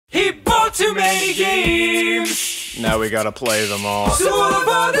too many games. Now we gotta play them all. So all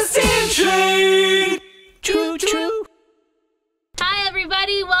about the Steam Train. Choo choo. Hi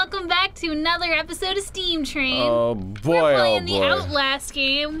everybody, welcome back to another episode of Steam Train. Oh boy, we're playing oh the boy. Outlast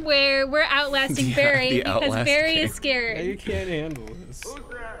game where we're outlasting Yeah, Barry the because Outlast Barry game. is scared. Yeah, you can't handle this.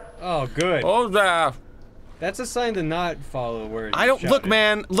 Oh, good. Oh, there. That's a sign to not follow words. I don't look,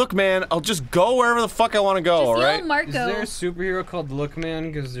 man. Look, man. I'll just go wherever the fuck I want to go. Just All yell right. Marco. Is there a superhero called Look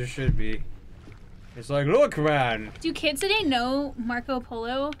Man? Because there should be. It's like Look Man. Do kids today know Marco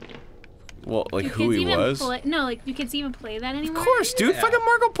Polo? Well, like Do who kids he even was. No, like do kids even play that anymore? Of course, dude. Yeah. Fucking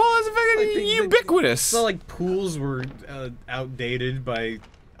Marco Polo is fucking ubiquitous. It's not like pools were outdated by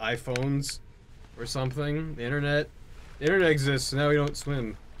iPhones or something. The internet exists. So now we don't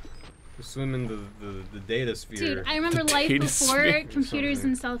swim. We swim in the data sphere. Dude, I remember life data before sphere. computers Something.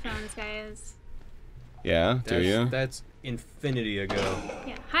 and cell phones, guys. Yeah. Do you? That's infinity ago.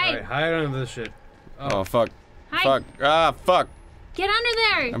 Yeah. Hi. Alright, hide under this shit. Oh fuck. Hi. Fuck. Ah, fuck. Get under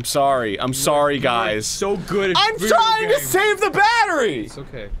there. I'm sorry. I'm sorry, guys. So good at I'm video trying to games. save the battery. It's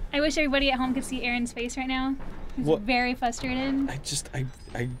okay. I wish everybody at home could see Aaron's face right now. He's What? very frustrated.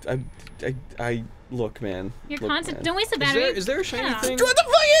 I look, man. You're Look, constant. man. Don't waste the battery. Is there a shiny Yeah. thing? What the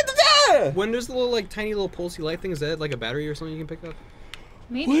fuck is that? When there's the little like tiny little pulsey light thing, is that like a battery or something you can pick up?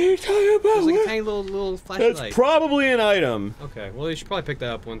 Maybe. What are you talking about? There's like a What? tiny little flashlight. That's probably an item. Okay, well you should probably pick that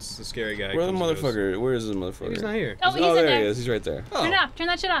up once the scary guy Where the comes and goes. motherfucker? Where is the motherfucker? He's not here. Oh, he's oh, in there there. he is. He's right there. Oh. Turn it off. Turn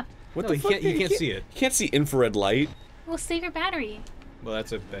that shit off. What No, the you fuck? can't- you can't see it. You can't see infrared light. We'll save your battery. Well,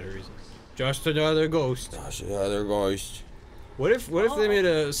 that's a better reason. Just another ghost. Gosh, yeah, there goes. What if they made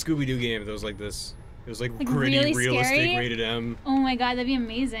a Scooby-Doo game that was like this? It was like gritty, really realistic, scary? rated M. Oh my god, that'd be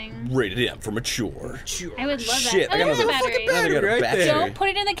amazing. Rated M for mature. I would love Shit, that. I got There's another a battery. I got a right battery. there. Don't put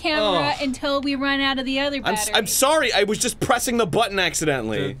it in the camera Oh. until we run out of the other battery. I'm sorry. I was just pressing the button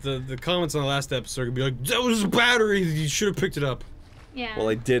accidentally. The comments on the last episode could be like, that was a battery. You should have picked it up. Yeah. Well,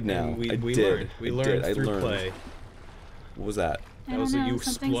 I did now. And we I learned. did. We I learned did. through I learned. play. What was that? I That don't was know, you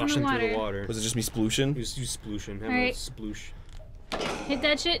something's in sploshing through the water. water. Was it just me splooshing? You splooshing. Have Alright. a sploosh. Hit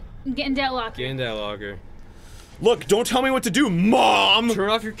that shit and get in that locker. Get in that locker. Look, don't tell me what to do, Mom! Turn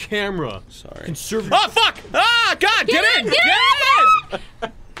off your camera. Sorry. Conserve your Oh, fuck! Ah, God, get in! Get in!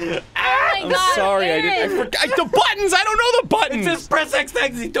 Oh my I'm god, sorry, Aaron. I forgot the buttons! I don't know the buttons! press X,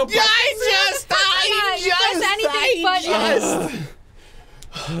 don't Yeah, I anything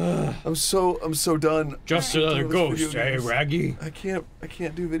I'm so done. Just another ghost, eh, Raggy? I can't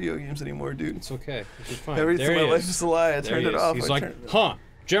do video games anymore, dude. It's okay. It's fine. Every there time he my life is. is a lie, I There turned he it is. off. He's I like, turned- huh?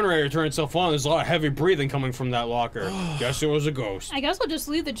 Generator turned itself on. There's a lot of heavy breathing coming from that locker. Guess it was a ghost. I guess we'll just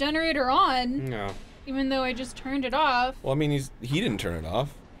leave the generator on, No. even though I just turned it off. Well, I mean, he didn't turn it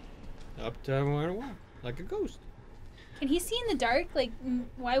off. Up to everyone I want. Like a ghost. Can he see in the dark? Like,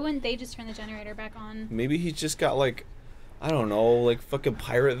 why wouldn't they just turn the generator back on? Maybe he's just got like, I don't know, like fucking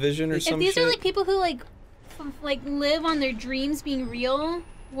pirate vision or If some these shit. are like people who like live on their dreams being real,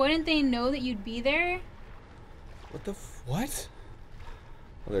 wouldn't they know that you'd be there? What the what?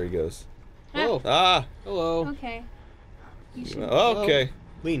 Oh, there he goes. Oh. Ah. Hello. Okay. You should. Okay.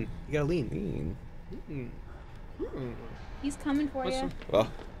 Lean. You gotta lean. He's coming for What's you. some-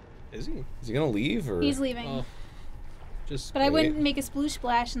 Well, Is he? is he gonna leave or? He's leaving. Oh. Just. But I wait. wouldn't make a sploosh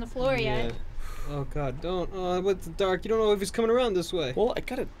splash in the floor yet. Oh God! Don't. Oh, it's dark. You don't know if he's coming around this way. Well, I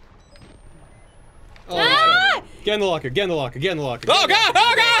gotta. Oh, Ah! Get in the locker. Get in the locker. Get in the locker. Oh God!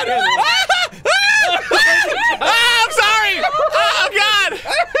 Oh God! Ah, I'm sorry! Oh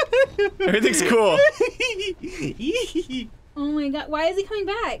God! Everything's cool. Oh my god, why is he coming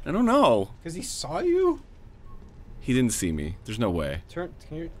back? I don't know. Because he saw you. He didn't see me. There's no way. Turn.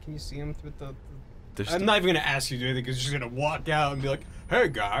 Can you see him through the? There's I'm not even gonna ask you to do anything because you're just gonna walk out and be like, "Hey,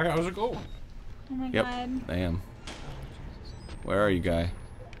 guy, how's it going?" Oh my Yep, god. I am. Where are you, guy?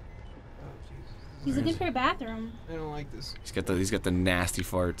 He's looking for a bathroom. I don't like this. He's got the nasty I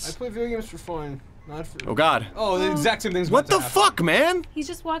farts. play video games for fun, not for. Oh God! Oh, the exact same thing's What about the to happen. fuck, man? He's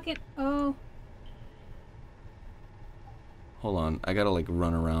just walking. Oh. Hold on, I gotta like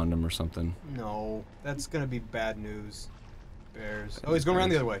run around him or something. No, that's gonna be bad news. Bears. Oh, he's going around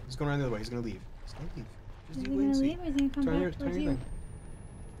the other way. He's going around the other way. He's gonna leave. He's gonna leave. Is Just he wait gonna and see. leave or is he gonna come Turn your back towards you? thing.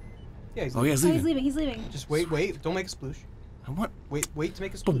 Yeah, he's Oh yeah, leaving. he's Oh, leaving. he's leaving. He's leaving. Just wait. Don't make a sploosh. I want. Wait to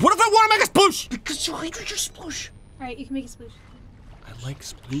make a But sploosh. what if I want to make a sploosh? Because you hate your sploosh. Alright, you can make a sploosh. I like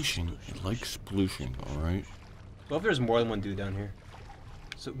splooshing. I like splooshing. All right. What if there's more than one dude down here?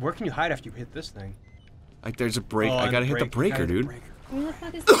 So where can you hide after you hit this thing? Like there's a break. Oh, I and gotta hit the brake. breaker, dude. Where the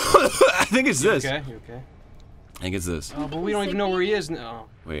fuck is this? I think it's this. Okay, you okay? I think it's this. Oh, but we don't even know where he is now.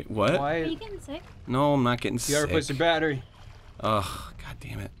 Wait, what? Are Why? you getting sick? No, I'm not getting You gotta sick. replace your battery. Ugh, god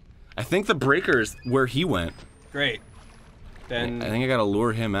damn it. I think the breaker's where he went. Great. Then I think I gotta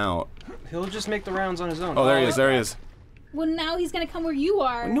lure him out. he'll just make the rounds on his own. Oh, there he is. There he is. Well, now he's gonna come where you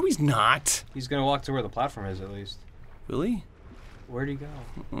are. No, he's not. He's gonna walk to where the platform is at least. Really? Where'd he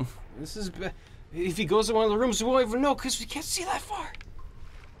go? This is. If he goes to one of the rooms, we won't even know because we can't see that far.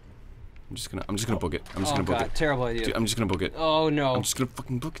 I'm just gonna book it. I'm just gonna book God, it. terrible idea. Dude, I'm just gonna book it. Oh no. I'm just gonna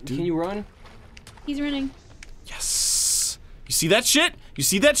fucking book it, dude. Can you run? He's running. Yes. You see that shit? You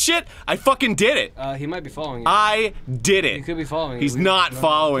see that shit? I fucking did it. He might be following you. I did He it. could be following you. He's not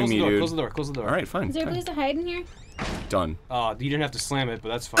following me, dude. Close the door. Close the door. All right, fine. Is there a place to hide in here? Done. Oh, you didn't have to slam it, but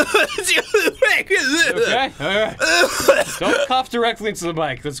that's fine. Okay. All right. Don't cough directly into the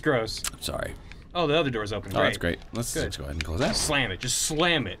mic. That's gross. Sorry. Oh, the other door's open. Oh, that's great. Let's go ahead and close that. Slam it. Just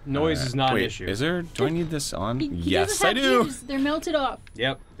slam it. Noise is not Wait, an issue. is there? Do I need this on? He Yes, doesn't I have do. keys. They're melted off.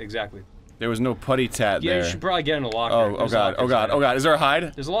 Yep. Exactly. There was no putty tat Yeah, there. you should probably get in a locker. Oh There's god. Oh lockers god. there. Oh god. Is there a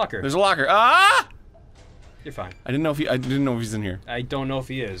hide? There's a locker. There's a locker. Ah! You're fine. I didn't know if he's in here. I don't know if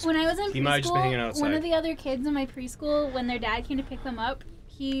he is. When I was in He might just be hanging preschool, outside. one of the other kids in my preschool, when their dad came to pick them up,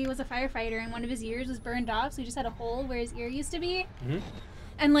 he was a firefighter and one of his ears was burned off, so he just had a hole where his ear used to be.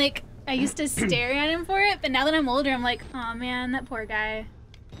 And like, I used to stare at him for it, but now that I'm older, I'm like, oh man, that poor guy.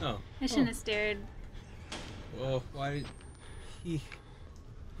 Oh. I shouldn't have stared. Well, why did he?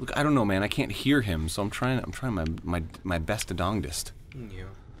 Look, I don't know, man. I can't hear him, so I'm trying my best to dongest. Yeah.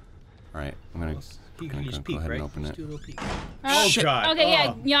 All right, I'm gonna go ahead and open it. Do a little peek. Oh, Shit. God.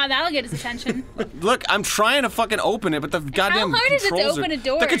 Okay, yeah, that'll get his attention. Look, I'm trying to fucking open it, but the goddamn hard is it to controls open are, a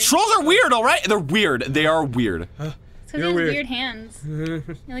door? The controls are weird, all right? They're weird. They are weird. It's because he You're has weird. weird hands.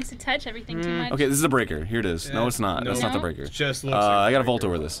 He likes to touch everything too much. Okay, this is a breaker. Here it is. No, it's not. That's not the No? breaker. It just looks like a I got a breaker. vault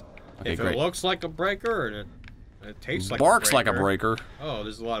over this. Okay, If great. it looks like a breaker and it tastes like Barks a like a breaker. breaker. Oh,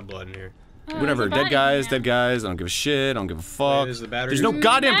 there's a lot of blood in here. Oh, Whatever. there's a Dead body in guys. there. I don't give a shit. I don't give a fuck. There's the battery. There's no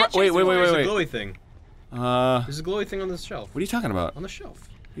goddamn. Matches. Wait. There's a Wait. glowy thing. There's a glowy thing on the shelf. What are you talking about? On the shelf.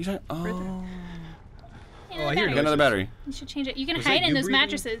 Are you talking? Oh. Yeah, Oh, I hear I got another battery. You should change it. You can Was that hide in you those breathing?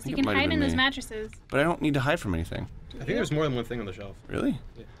 mattresses. You it can might have hide been in those me. mattresses. But I don't need to hide from anything. I think there's more than one thing on the shelf. Really?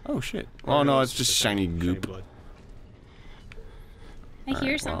 Yeah. Oh shit. Oh no, it's just shiny goop. blood. I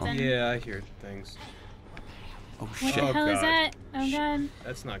hear well. something. Yeah, I hear things. Oh What shit. the hell is God. that? Oh god.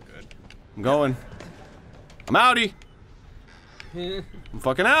 That's not good. I'm going. I'm outie. Eh, I'm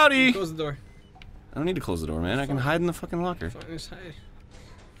fucking outie. Close the door. I don't need to close the door, man. I can hide in the fucking locker. Fine, just hide.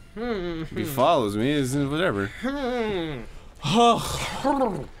 If he follows me, it's whatever. I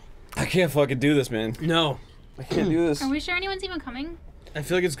can't fucking do this, man. No. I can't do this. Are we sure anyone's even coming? I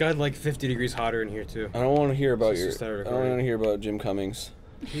feel like it's got like 50 degrees hotter in here too. I don't want to hear about Just your. started I don't recording. want to hear about Jim Cummings.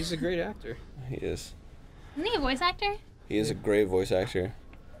 He's a great actor. He is. Isn't he a voice actor? He is a great voice actor.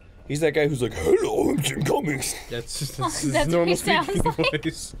 He's that guy who's like, "Hello, I'm Jim Cummings." That's just Oh, his that's what normal he sounds speaking like.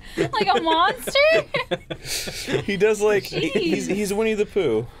 voice. Like a monster? He does like Jeez. he's Winnie the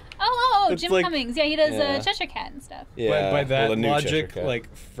Pooh. Oh, It's Jim like- Cummings. Yeah, he does Yeah. Cheshire Cat and stuff. Yeah. By that well, the new logic, Cheshire Cat.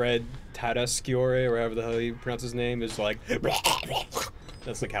 like Fred Tatasciore, or however the hell you pronounce his name, is like.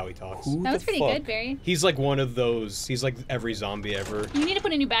 That's like how he talks. Who That was the pretty fuck? good, Barry. He's like one of those. He's like every zombie ever. You need to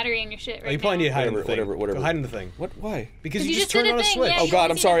put a new battery in your shit Oh, right you probably need to now. hide in the thing. Whatever. Go hide in the thing. What? Why? Because 'Cause you you just just turn did on a a thing, switch. yeah, Oh you God,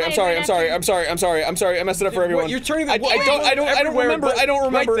 can I'm see sorry. the I'm sorry. high I'm sorry. reaction. I'm sorry. I'm sorry. I'm sorry. I messed it up for What? everyone. You're turning the- I don't. I don't Everywhere remember. but I don't right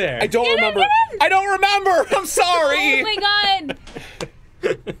remember. there. I don't Get in, remember. get in. I don't remember. I'm sorry. Oh my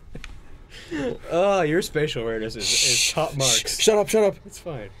god! Oh, your spatial awareness is top marks. Shut up. Shut up. It's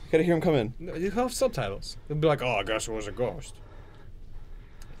fine. Gotta hear him come in. No, you have subtitles. They'll be like, "Oh, I guess it was a ghost."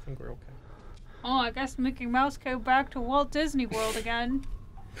 I think we're okay. Oh, I guess Mickey Mouse came back to Walt Disney World again.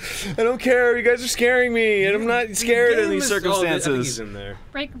 I don't care. You guys are scaring me, and I'm not scared in Game these is- oh, I think circumstances. he's in there.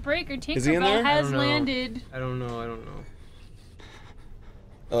 Breaker Is he in Tinkerbell there? has I don't know. landed. I don't know. I don't know.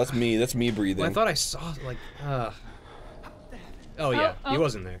 Oh, that's me. That's me breathing. Well, I thought I saw like. Oh yeah, he oh.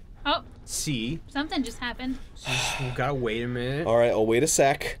 wasn't there. Oh, See, something just happened. we gotta wait a minute. All right, I'll wait a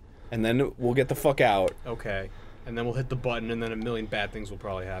sec, and then we'll get the fuck out. Okay, and then we'll hit the button, and then a million bad things will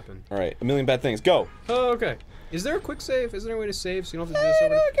probably happen. All right, a million bad things. Go. Oh, okay. Is there a quick save? Is there a way to save so you don't have to do this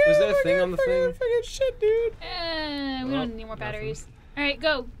over? Was there a thing on the thing? Fucking shit, dude. We don't need more batteries. All right,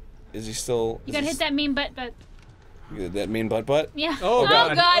 go. Is he still? You gotta hit that mean butt. That mean butt? Yeah. Oh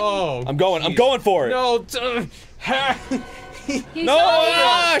god. Oh. I'm going. I'm jeez. going for it. No. He No, saw you.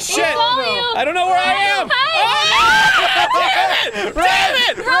 ah, He shit. saw you. I don't know where I am. Hi. Damn it! Damn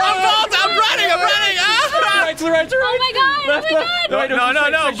it! I'm running! Ah! Right to the right to the right. Oh my god! Oh my god!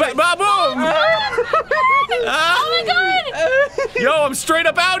 No, Ba-boom! Oh my god! Yo, I'm straight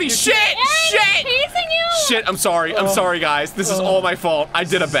up outie. Shit! Shit! Chasing you! Shit, I'm sorry. I'm sorry, guys. This is all my fault. I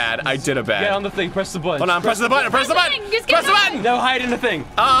did a bad. I did a bad. Get on the thing. Press the button. Hold on, press the button. Press the button. Just get Press the going. button. No, hide in the thing.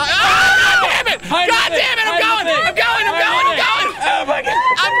 God damn it! Hide in God the thing. damn it! I'm Hide in going! the thing. I'm going! I'm going! I'm going! Oh my god.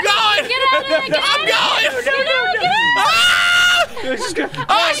 I'm going! Get out of there! Get I'm going! Ah! Just go.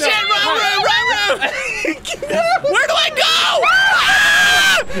 Oh shit! Run! Where do I go?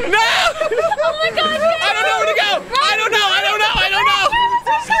 Ah! No! Oh my god! I don't know where to go! I don't know! I don't know! I don't know!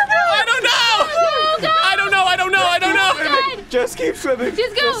 I don't know! I don't know! I don't know! I don't know! Just keep swimming.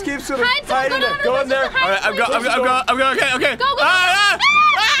 Just go. Just keep swimming. Hide, Hide in go there. down, Go in there. hide. All right, I'm going. Okay. Go.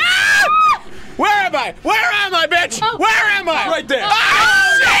 Where am I? Where am I, bitch? Oh. Where am I? Right there.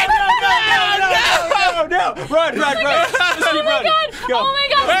 Ah, shit! No. Run. Just keep running. Go. Oh my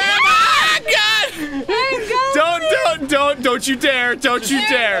god! Where am I? God! Don't you dare! Don't you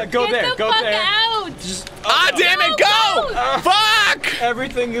dare! Go Get there. the Go fuck there. out! Ah, damn it! Go! Fuck!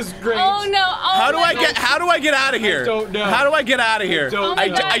 Everything is great. Oh no! Oh How do my I God. get? How do I get out of here? I don't know. How do I get out of here? don't know. I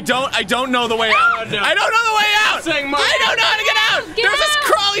don't know the way out. no. I don't know the way out. Saying my- I don't know how to get out. Get There's this out.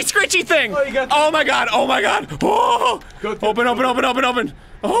 crawly, scritchy thing. Oh, you got Oh my god! Oh my god! Oh! Go through- Open!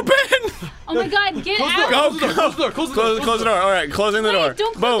 Oh my god! Get Close the out! door. Go! Close the door. Close the door. Close the door. All right, closing the door. Wait,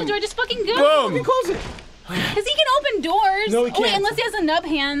 don't close Boom! the door. Just fucking go. Boom! Close it. Because he can open doors. No, he Oh, wait, can't. unless he has a nub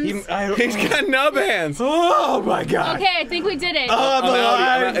hands. He's got nub hands. Oh my god. Okay, I think we did it. I'm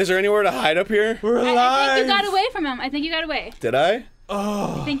alive. Is there anywhere to hide up here? We're alive. I think you got away from him. I think you got away. Did I?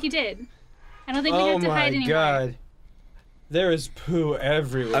 I think you did. I don't think we Oh have to hide my anymore. god. There is poo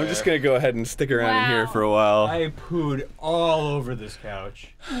everywhere. I'm just gonna go ahead and stick around in here Wow. for a while. I pooed all over this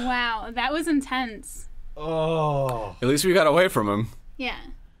couch. Wow, that was intense. Oh. At least we got away from him. Yeah.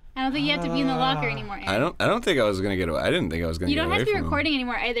 I don't think you have to be in the locker anymore. Aaron. I don't think I was gonna get away. I didn't think I was gonna You get don't away have to be from him. recording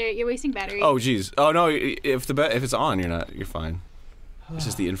anymore either. You're wasting battery. Oh jeez. Oh no. If it's on, you're fine. It's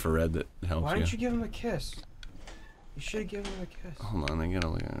just the infrared that helps Why didn't you give him a kiss? You should have given him a kiss. Hold on. I gotta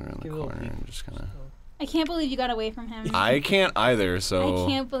look around the Give a little corner peek. and just kind of. I can't believe you got away from him. I can't either. So. I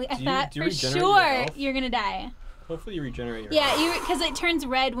can't believe. I Do you- thought do you for regenerate your sure health? you're gonna die. Hopefully you regenerate your Yeah, because it turns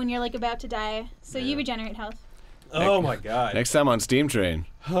red when you're like about to die. So you regenerate health. Oh my god. Next time on Steam Train.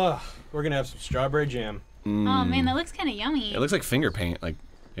 We're gonna have some strawberry jam. Oh man, that looks kind of yummy. It looks like finger paint. Like,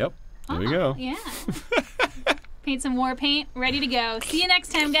 yep. There we Oh, go. Yeah. Paint some war paint. Ready to go. See you next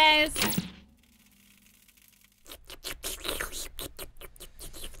time, guys.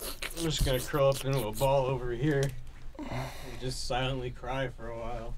 I'm just gonna curl up into a ball over here and just silently cry for a while.